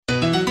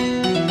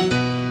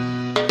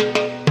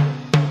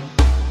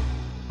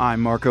I'm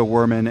Marco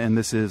Werman, and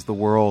this is The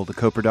World, a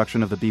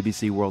co-production of the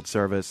BBC World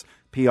Service,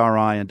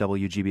 PRI, and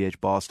WGBH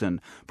Boston.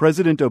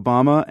 President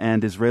Obama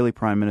and Israeli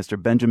Prime Minister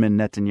Benjamin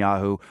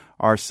Netanyahu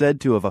are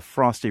said to have a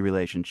frosty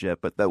relationship,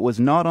 but that was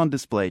not on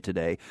display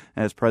today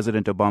as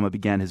President Obama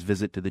began his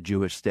visit to the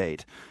Jewish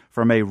state.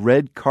 From a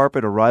red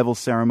carpet arrival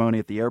ceremony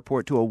at the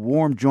airport to a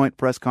warm joint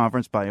press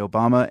conference by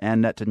Obama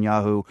and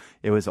Netanyahu,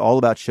 it was all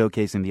about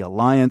showcasing the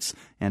alliance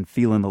and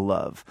feeling the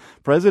love.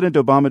 President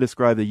Obama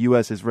described the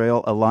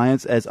U.S.-Israel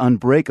alliance as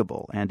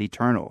unbreakable and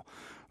eternal.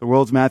 The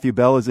World's Matthew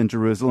Bell is in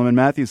Jerusalem. And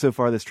Matthew, so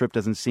far this trip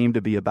doesn't seem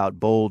to be about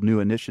bold new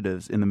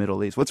initiatives in the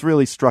Middle East. What's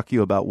really struck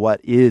you about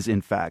what is,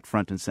 in fact,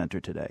 front and center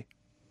today?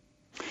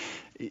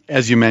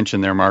 As you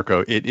mentioned there,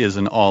 Marco, it is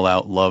an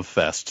all-out love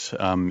fest.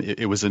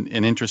 It was an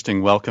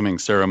interesting welcoming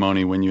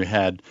ceremony when you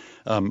had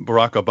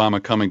Barack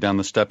Obama coming down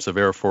the steps of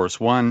Air Force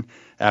One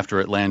after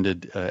it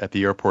landed at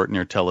the airport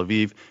near Tel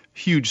Aviv.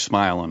 Huge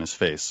smile on his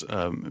face.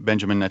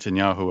 Benjamin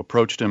Netanyahu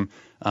approached him.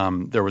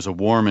 There was a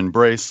warm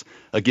embrace.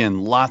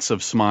 Again, lots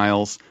of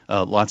smiles,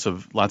 lots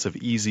of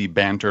easy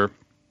banter.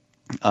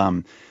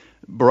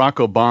 Barack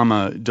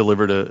Obama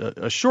delivered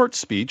a short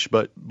speech,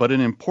 but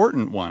an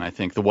important one, I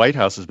think. The White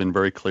House has been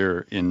very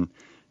clear in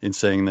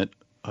saying that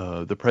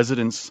the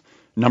president's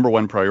number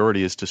one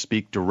priority is to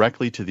speak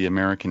directly to the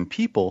American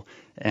people,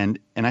 and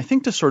I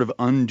think to sort of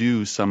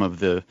undo some of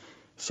the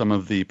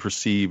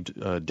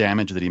perceived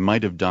damage that he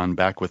might have done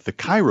back with the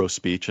Cairo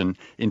speech, and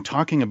in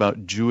talking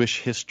about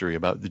Jewish history,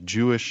 about the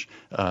Jewish,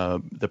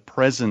 the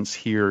presence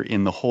here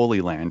in the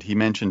Holy Land. He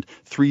mentioned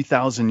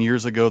 3,000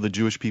 years ago the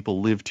Jewish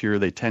people lived here,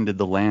 they tended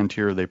the land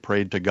here, they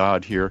prayed to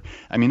God here.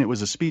 I mean, it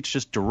was a speech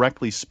just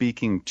directly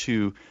speaking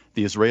to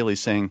the Israelis,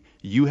 saying,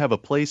 you have a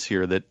place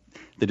here that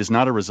is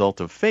not a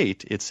result of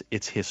fate,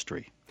 it's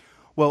history.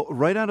 Well,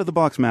 right out of the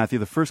box, Matthew,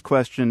 the first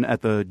question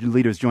at the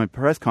leaders' joint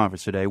press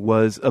conference today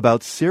was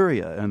about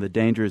Syria and the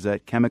dangers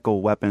that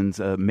chemical weapons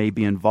may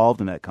be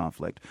involved in that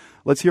conflict.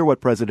 Let's hear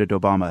what President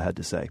Obama had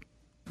to say.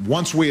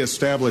 Once we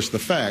establish the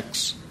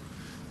facts,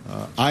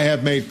 I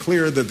have made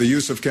clear that the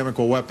use of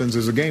chemical weapons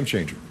is a game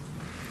changer.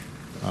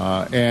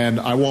 And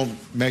I won't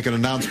make an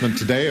announcement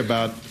today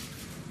about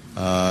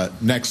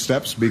next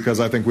steps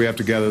because I think we have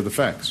to gather the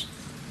facts.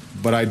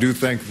 But I do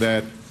think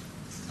that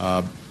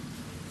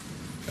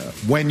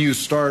when you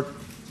start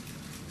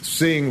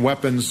seeing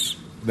weapons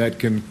that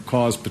can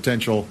cause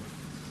potential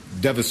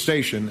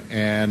devastation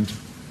and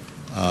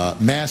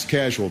mass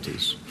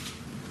casualties,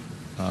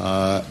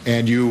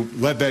 and you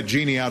let that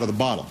genie out of the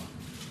bottle,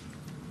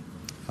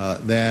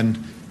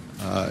 then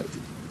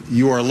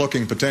you are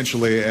looking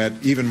potentially at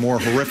even more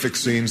horrific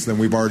scenes than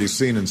we've already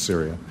seen in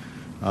Syria.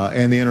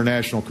 And the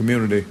international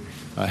community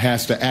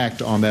has to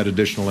act on that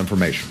additional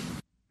information.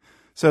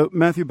 So,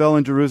 Matthew Bell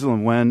in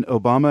Jerusalem, when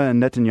Obama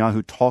and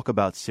Netanyahu talk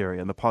about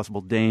Syria and the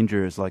possible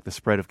dangers like the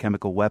spread of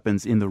chemical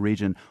weapons in the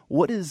region,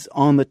 what is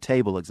on the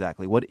table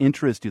exactly? What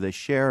interests do they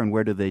share and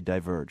where do they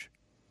diverge?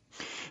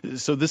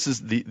 So this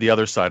is the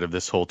other side of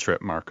this whole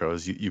trip, Marco,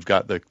 is you've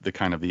got the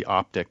kind of the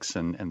optics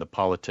and the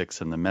politics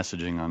and the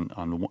messaging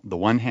on the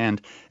one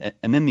hand,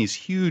 and then these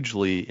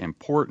hugely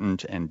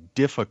important and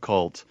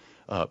difficult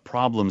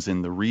problems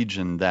in the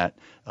region that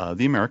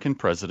the American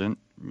president,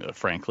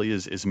 frankly,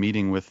 is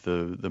meeting with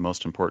the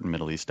most important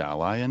Middle East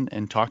ally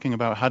and talking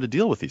about how to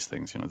deal with these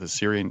things. You know,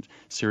 the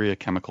Syria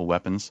chemical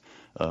weapons,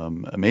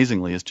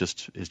 amazingly, is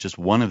just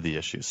one of the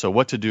issues. So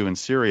what to do in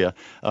Syria?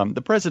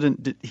 The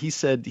president, he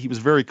said, he was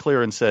very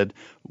clear and said,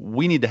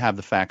 we need to have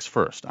the facts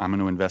first. I'm going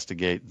to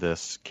investigate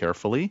this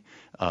carefully.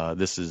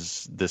 This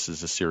is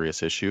a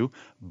serious issue.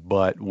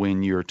 But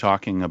when you're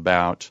talking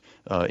about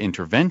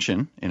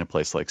intervention in a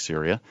place like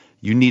Syria,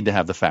 you need to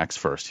have the facts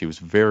first. He was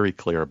very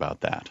clear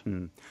about that.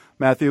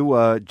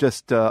 Matthew,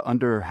 just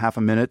under half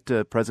a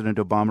minute, President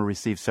Obama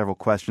received several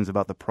questions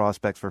about the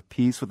prospects for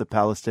peace with the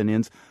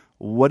Palestinians.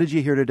 What did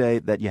you hear today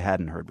that you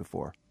hadn't heard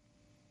before?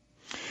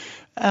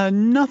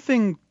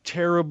 Nothing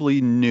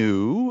terribly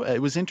new. It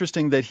was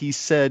interesting that he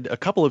said a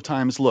couple of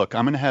times, look,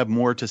 I'm going to have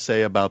more to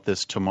say about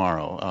this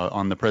tomorrow.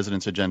 On the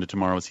president's agenda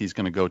tomorrow is he's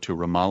going to go to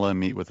Ramallah,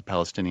 meet with the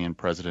Palestinian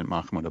president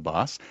Mahmoud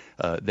Abbas.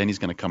 Then he's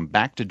going to come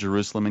back to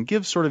Jerusalem and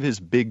give sort of his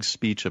big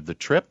speech of the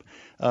trip.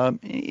 And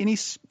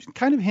he's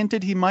kind of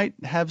hinted he might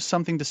have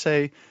something to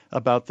say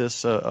about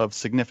this of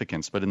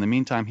significance. But in the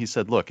meantime, he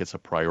said, look, it's a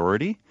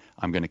priority.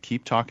 I'm going to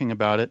keep talking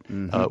about it.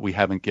 We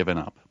haven't given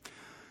up.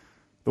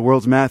 The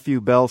World's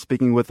Matthew Bell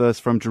speaking with us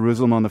from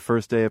Jerusalem on the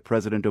first day of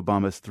President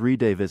Obama's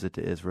 3-day visit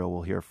to Israel.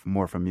 We'll hear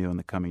more from you in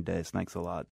the coming days. Thanks a lot.